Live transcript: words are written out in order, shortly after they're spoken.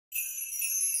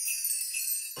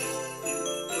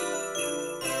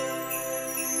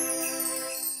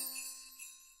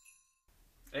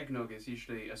eggnog is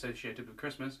usually associated with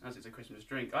Christmas, as it's a Christmas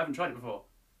drink. I haven't tried it before.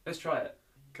 Let's try it.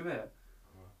 Come here.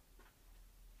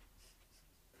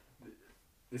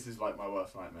 This is like my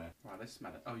worst nightmare. Right, let's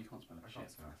smell it. Oh, you can't smell it. I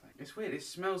can't smell it. It's weird. It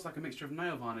smells like a mixture of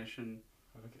nail varnish and...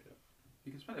 Oh, look at it.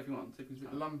 You can smell it if you want. If you can Is it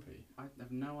smell it. lumpy? I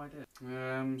have no idea.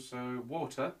 So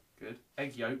water, good.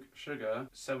 Egg yolk, sugar,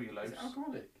 cellulose. Is it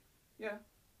alcoholic? Yeah.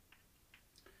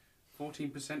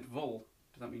 14% vol.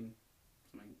 Does that mean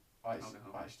something? I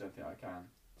Alcohol. actually don't think I can.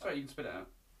 Sorry, you can spit it out.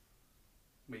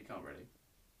 But you can't really.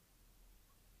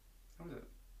 How is it?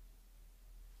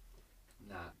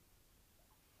 Nah.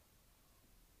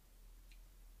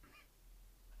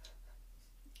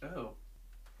 Oh.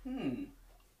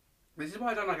 This is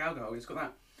why I don't like alcohol. It's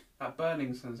got that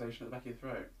burning sensation at the back of your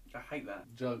throat. I hate that.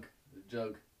 Jug. The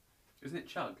jug. Isn't it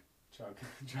chug? Chug.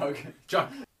 Jug. Chug.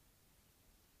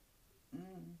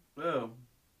 Oh.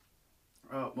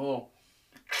 Oh, more.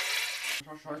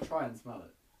 Shall I try and smell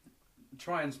it?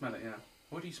 Try and smell it, yeah.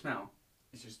 What do you smell?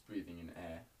 It's just breathing in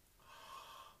air.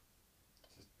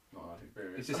 It's just not a nice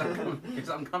experience. It's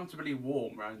uncomfortably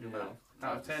warm around your mouth.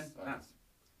 Out of 10? That's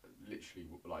literally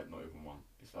like not even one.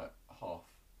 It's like half.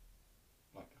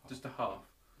 just a half.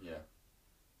 Yeah.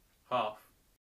 Half.